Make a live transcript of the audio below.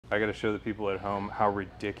I gotta show the people at home how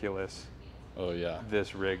ridiculous Oh yeah.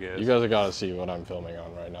 this rig is. You guys have got to see what I'm filming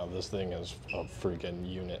on right now. This thing is a freaking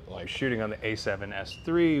unit. Like, Shooting on the A7S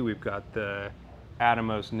III, we've got the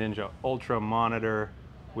Atomos Ninja Ultra monitor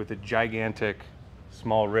with a gigantic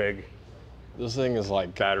small rig this thing is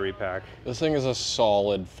like, battery pack. this thing is a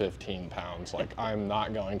solid 15 pounds. Like, I'm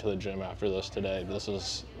not going to the gym after this today. This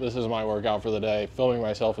is my workout for the day. Filming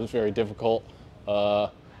myself is very difficult,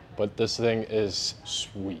 but this thing is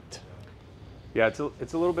sweet. Yeah, it's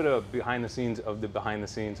a little bit of behind the scenes of the behind the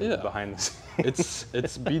scenes of the behind the scenes.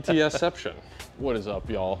 It's BTSception. What is up,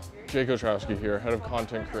 y'all? Jake Ostrowski here, head of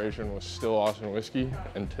content creation with Still Austin Whiskey,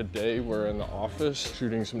 and today we're in the office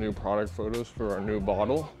shooting some new product photos for our new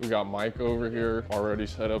bottle. We got Mike over here already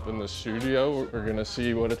set up in the studio. We're gonna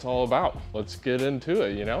see what it's all about. Let's get into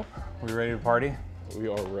it, you know? We ready to party? We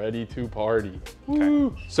are ready to party.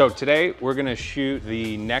 Okay. So today we're gonna shoot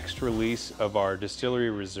the next release of our Distillery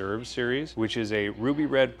Reserve series, which is a ruby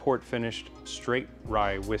red port finished straight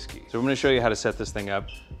rye whiskey. So I'm gonna show you how to set this thing up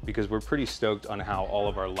because we're pretty stoked on how all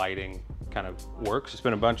of our lighting kind of works.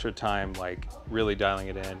 Spent a bunch of time like really dialing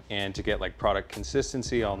it in and to get like product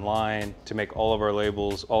consistency online, to make all of our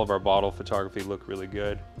labels, all of our bottle photography look really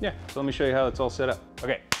good. Yeah, so let me show you how it's all set up.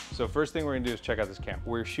 Okay. So first thing we're gonna do is check out this camera.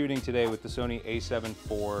 We're shooting today with the Sony a7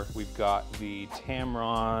 IV. We've got the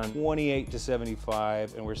Tamron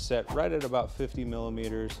 28-75, and we're set right at about 50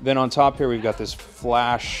 millimeters. Then on top here, we've got this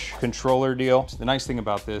flash controller deal. The nice thing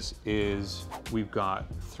about this is we've got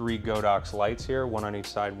 3 Godox lights here, one on each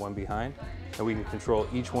side, one behind. And we can control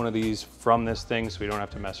each one of these from this thing so we don't have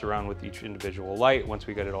to mess around with each individual light once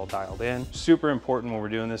we get it all dialed in. Super important when we're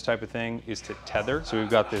doing this type of thing is to tether. So we've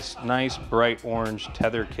got this nice bright orange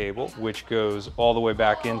tether cable, which goes all the way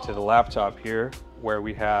back into the laptop here where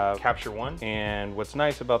we have Capture One. And what's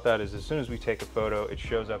nice about that is as soon as we take a photo, it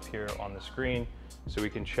shows up here on the screen so we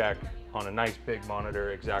can check on a nice big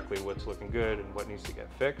monitor exactly what's looking good and what needs to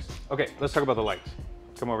get fixed. Okay, let's talk about the lights.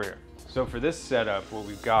 Come over here. So for this setup, what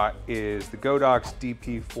we've got is the Godox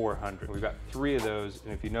DP400. We've got 3 of those,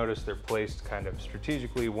 and if you notice, they're placed kind of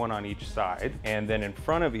strategically, one on each side. And then in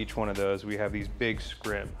front of each one of those, we have these big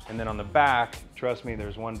scrims. And then on the back, trust me,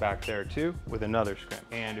 there's one back there too, with another scrim.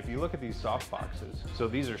 And if you look at these soft boxes, so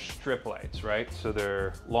these are strip lights, right? So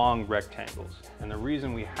they're long rectangles. And the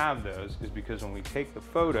reason we have those is because when we take the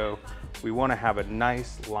photo, we wanna have a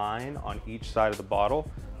nice line on each side of the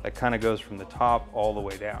bottle that kind of goes from the top all the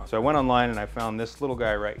way down. So I went online and I found this little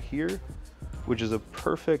guy right here, which is a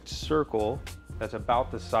perfect circle that's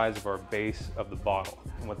about the size of our base of the bottle.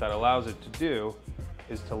 And what that allows it to do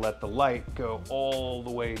is to let the light go all the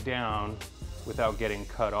way down without getting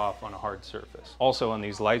cut off on a hard surface. Also on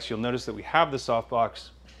these lights, you'll notice that we have the softbox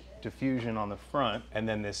diffusion on the front and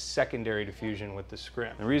then this secondary diffusion with the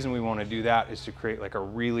scrim. The reason we want to do that is to create like a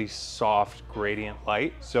really soft gradient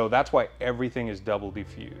light. So that's why everything is double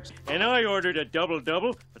diffused. And I ordered a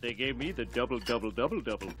double-double, but they gave me the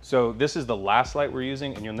double-double-double-double. So this is the last light we're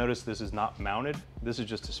using, and you'll notice this is not mounted. This is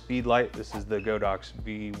just a speed light. This is the Godox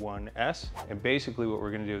V1S. And basically what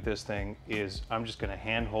we're going to do with this thing is I'm just going to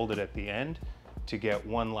hand hold it at the end to get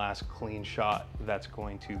one last clean shot that's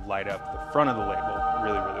going to light up the front of the label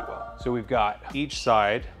really, really well. So we've got each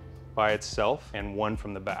side by itself and one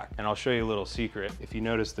from the back. And I'll show you a little secret. If you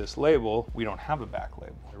notice this label, we don't have a back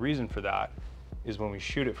label. The reason for that is when we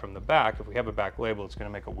shoot it from the back, if we have a back label, it's gonna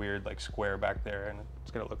make a weird like square back there and it's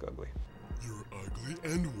gonna look ugly. You're ugly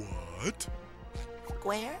and what?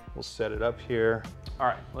 Square? We'll set it up here. All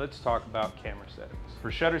right, let's talk about camera settings. For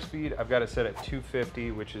shutter speed, I've got it set at 250,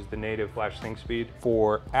 which is the native flash sync speed.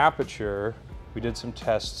 For aperture, we did some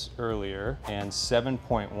tests earlier, and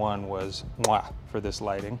 7.1 was mwah for this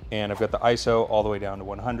lighting. And I've got the ISO all the way down to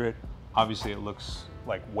 100. Obviously, it looks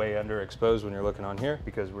like way underexposed when you're looking on here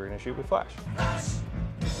because we're gonna shoot with flash.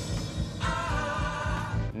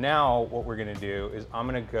 Now what we're gonna do is I'm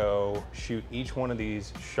gonna go shoot each one of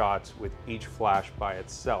these shots with each flash by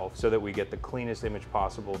itself so that we get the cleanest image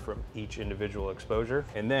possible from each individual exposure.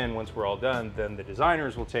 And then once we're all done, then the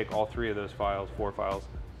designers will take all 3 of those files, 4 files,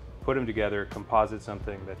 put them together, composite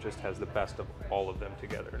something that just has the best of all of them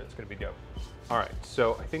together, and it's gonna be dope. All right,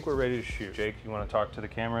 so I think we're ready to shoot. Jake, you wanna talk to the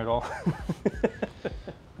camera at all?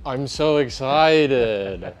 I'm so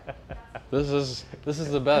excited. This is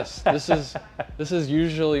the best. This is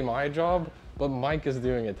usually my job, but Mike is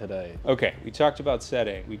doing it today. Okay, we talked about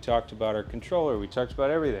setting, we talked about our controller, we talked about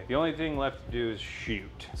everything. The only thing left to do is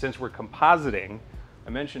shoot. Since we're compositing, I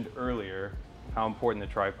mentioned earlier how important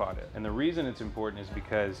the tripod is. And the reason it's important is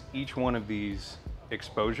because each one of these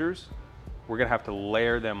exposures we're gonna have to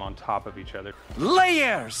layer them on top of each other.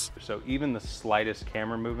 Layers! So even the slightest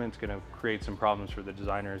camera movement is gonna create some problems for the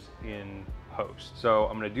designers in post. So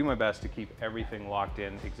I'm gonna do my best to keep everything locked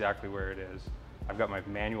in exactly where it is. I've got my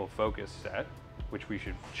manual focus set, which we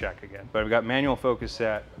should check again. But I've got manual focus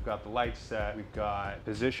set, I've got the lights set, we've got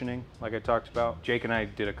positioning, like I talked about. Jake and I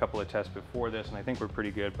did a couple of tests before this, and I think we're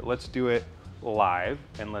pretty good, but let's do it live,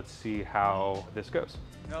 and let's see how this goes.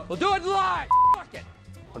 We'll do it live! Fuck it!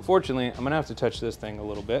 Unfortunately, I'm gonna have to touch this thing a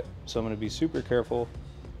little bit, so I'm gonna be super careful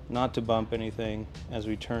not to bump anything as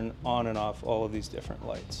we turn on and off all of these different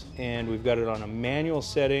lights. And we've got it on a manual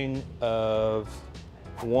setting of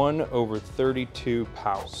 1/32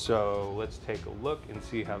 power. So let's take a look and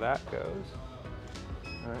see how that goes.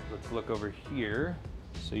 All right, let's look over here.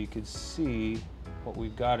 So you can see what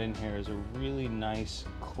we've got in here is a really nice,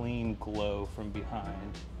 clean glow from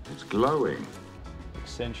behind. It's glowing.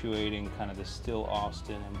 Accentuating kind of the Still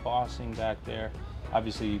Austin embossing back there.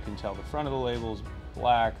 Obviously you can tell the front of the label is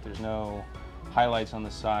black. There's no highlights on the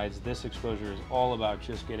sides. This exposure is all about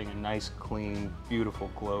just getting a nice, clean, beautiful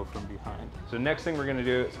glow from behind. So next thing we're gonna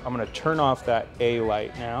do is I'm gonna turn off that A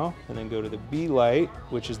light now and then go to the B light,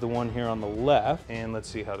 which is the one here on the left, and let's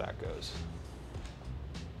see how that goes.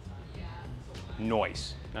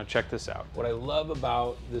 Noise. Now check this out. What I love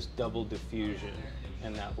about this double diffusion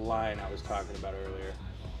and that line I was talking about earlier,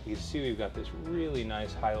 you can see we've got this really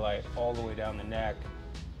nice highlight all the way down the neck.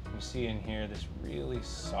 You see in here this really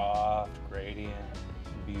soft gradient,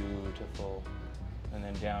 beautiful. And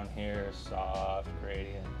then down here, soft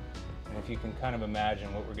gradient. And if you can kind of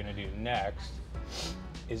imagine what we're gonna do next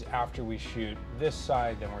is after we shoot this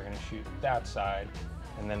side, then we're gonna shoot that side.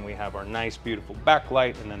 And then we have our nice, beautiful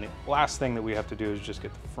backlight. And then the last thing that we have to do is just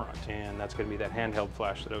get the front. And that's gonna be that handheld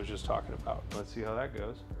flash that I was just talking about. Let's see how that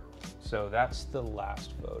goes. So that's the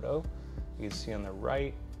last photo. You can see on the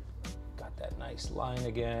right, got that nice line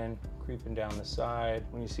again, creeping down the side.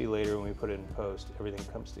 When you see later when we put it in post, everything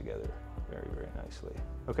comes together very, very nicely.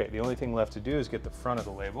 Okay, the only thing left to do is get the front of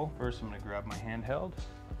the label. First, I'm gonna grab my handheld,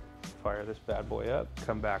 fire this bad boy up,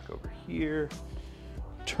 come back over here,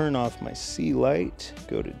 turn off my C light,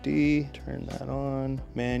 go to D, turn that on,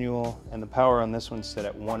 manual, and the power on this one's set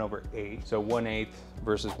at 1/8. So 1/8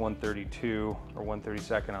 versus 1/32 or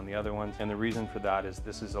 1/32 on the other ones. And the reason for that is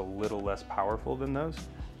this is a little less powerful than those.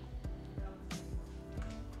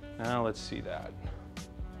 Now let's see that.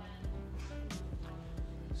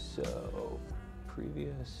 So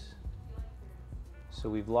previous. So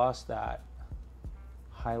we've lost that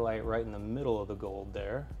highlight right in the middle of the gold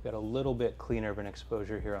there. Got a little bit cleaner of an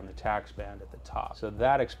exposure here on the tax band at the top. So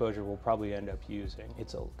that exposure we'll probably end up using.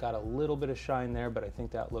 It's got a little bit of shine there, but I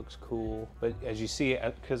think that looks cool. But as you see,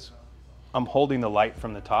 because I'm holding the light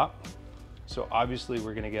from the top, so obviously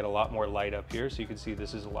we're gonna get a lot more light up here. So you can see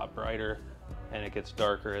this is a lot brighter and it gets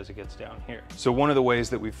darker as it gets down here. So one of the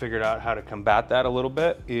ways that we figured out how to combat that a little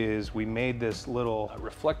bit is we made this little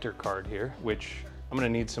reflector card here, which I'm gonna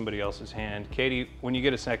need somebody else's hand. Katie, when you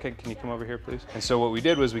get a second, can you come over here, please? And so what we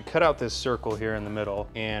did was we cut out this circle here in the middle,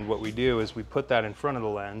 and what we do is we put that in front of the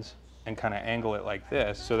lens and kind of angle it like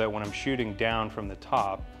this, so that when I'm shooting down from the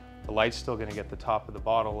top, the light's still gonna get the top of the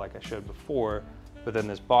bottle like I showed before, but then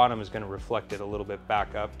this bottom is gonna reflect it a little bit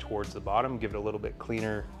back up towards the bottom, give it a little bit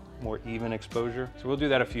cleaner, more even exposure. So we'll do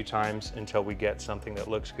that a few times until we get something that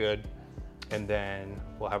looks good. And then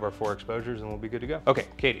we'll have our 4 exposures and we'll be good to go. Okay,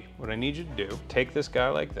 Katie, what I need you to do, take this guy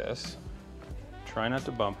like this, try not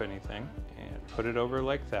to bump anything, and put it over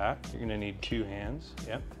like that. You're gonna need 2 hands,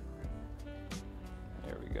 yep.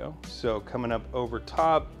 There we go. So coming up over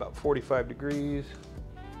top, about 45 degrees.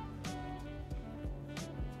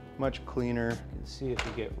 Much cleaner. You can see if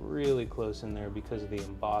you get really close in there because of the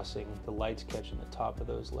embossing, the light's catching the top of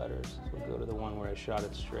those letters. So we'll go to the one where I shot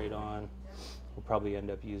it straight on. We'll probably end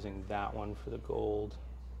up using that one for the gold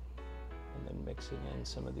and then mixing in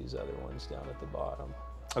some of these other ones down at the bottom.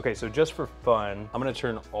 Okay, so just for fun, I'm gonna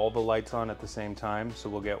turn all the lights on at the same time, so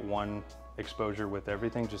we'll get one exposure with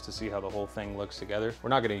everything just to see how the whole thing looks together. We're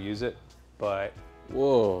not gonna use it, but...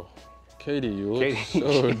 Whoa, Katie, you look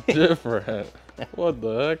so different. What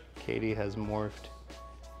the heck? Katie has morphed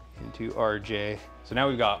into RJ. So now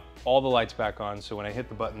we've got all the lights back on, so when I hit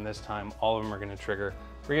the button this time, all of them are gonna trigger.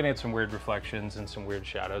 We're gonna get some weird reflections and some weird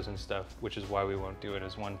shadows and stuff, which is why we won't do it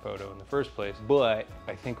as one photo in the first place. But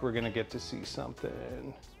I think we're gonna get to see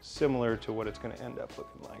something similar to what it's gonna end up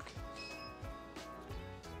looking like.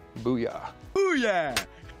 Booyah. Booyah!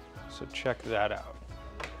 So check that out.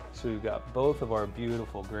 So we've got both of our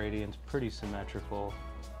beautiful gradients, pretty symmetrical.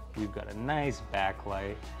 We've got a nice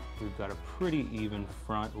backlight. We've got a pretty even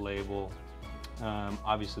front label.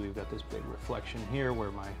 Obviously we've got this big reflection here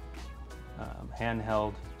where my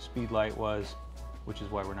handheld speed light was, which is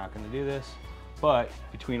why we're not going to do this. But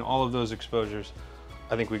between all of those exposures,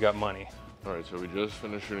 I think we got money. All right, so we just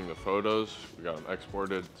finished shooting the photos. We got them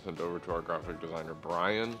exported, sent over to our graphic designer,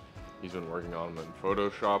 Brian. He's been working on them in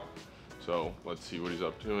Photoshop. So let's see what he's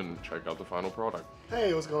up to and check out the final product.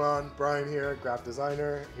 Hey, what's going on? Brian here, graphic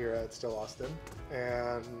designer here at Still Austin.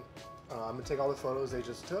 And I'm gonna take all the photos they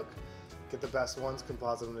just took, get the best ones,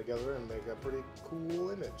 composite them together, and make a pretty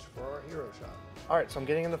cool image for our hero shot. All right, so I'm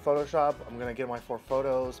getting into Photoshop. I'm gonna get my 4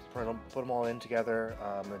 photos, put them all in together.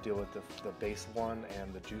 I'm gonna deal with the base one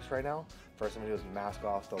and the juice right now. First I'm gonna do is mask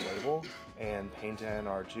off the label and paint in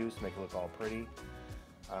our juice, make it look all pretty.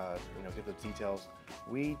 You know, get the details.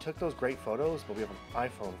 We took those great photos, but we have an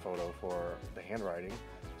iPhone photo for the handwriting.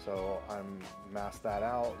 So I'm masked that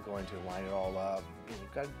out, going to line it all up. You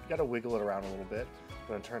got to wiggle it around a little bit. I'm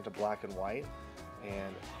going to turn it to black and white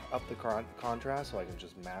and up the contrast so I can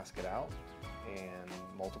just mask it out and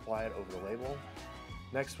multiply it over the label.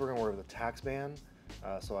 Next, we're going to work with the tax band.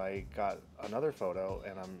 So I got another photo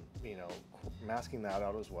and I'm, you know, masking that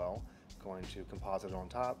out as well. Going to composite it on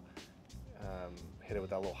top. Hit it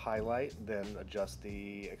with that little highlight, then adjust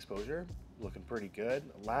the exposure. Looking pretty good.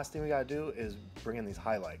 Last thing we gotta do is bring in these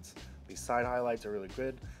highlights. These side highlights are really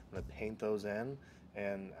good. I'm gonna paint those in,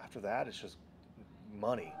 and after that, it's just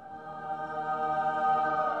money.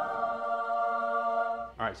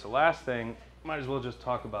 All right, so last thing, might as well just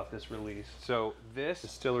talk about this release. So this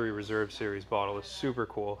Distillery Reserve Series bottle is super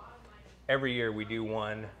cool. Every year we do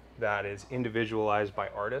one that is individualized by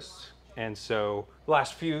artists. And so the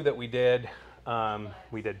last few that we did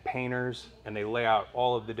painters, and they lay out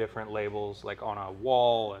all of the different labels like on a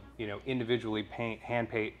wall, and you know, individually hand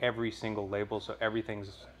paint every single label, so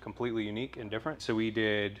everything's completely unique and different. So we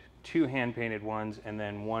did 2 hand painted ones, and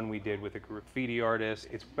then one we did with a graffiti artist.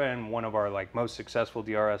 It's been one of our like most successful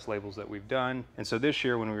DRS labels that we've done. And so this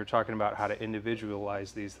year, when we were talking about how to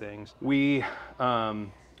individualize these things, we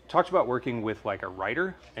talked about working with like a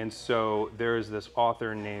writer. And so there's this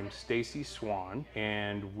author named Stacy Swan,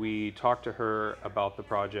 and we talked to her about the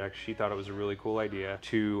project. She thought it was a really cool idea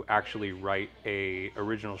to actually write a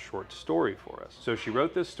original short story for us. So she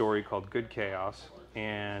wrote this story called Good Chaos,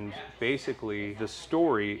 and basically the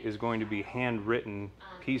story is going to be handwritten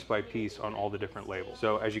piece by piece on all the different labels.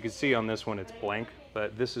 So as you can see on this one, it's blank,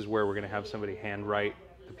 but this is where we're going to have somebody handwrite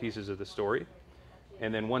the pieces of the story.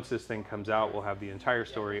 And then once this thing comes out, we'll have the entire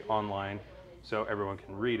story online so everyone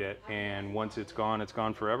can read it. And once it's gone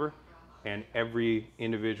forever. And every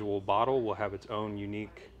individual bottle will have its own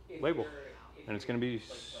unique label. And it's gonna be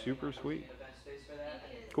super sweet.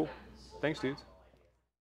 Cool. Thanks, dudes.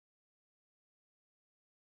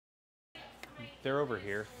 They're over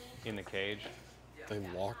here in the cage. They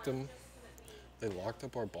locked them. They locked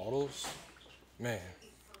up our bottles. Man,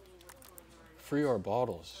 free our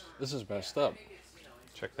bottles. This is messed up.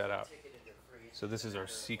 Check that out. So this is our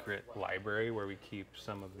secret library where we keep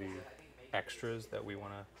some of the extras that we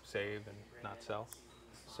want to save and not sell.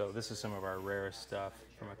 So this is some of our rarest stuff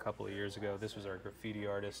from a couple of years ago. This was our graffiti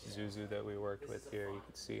artist, Zuzu, that we worked with here. You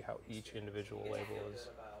can see how each individual label is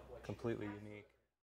completely unique.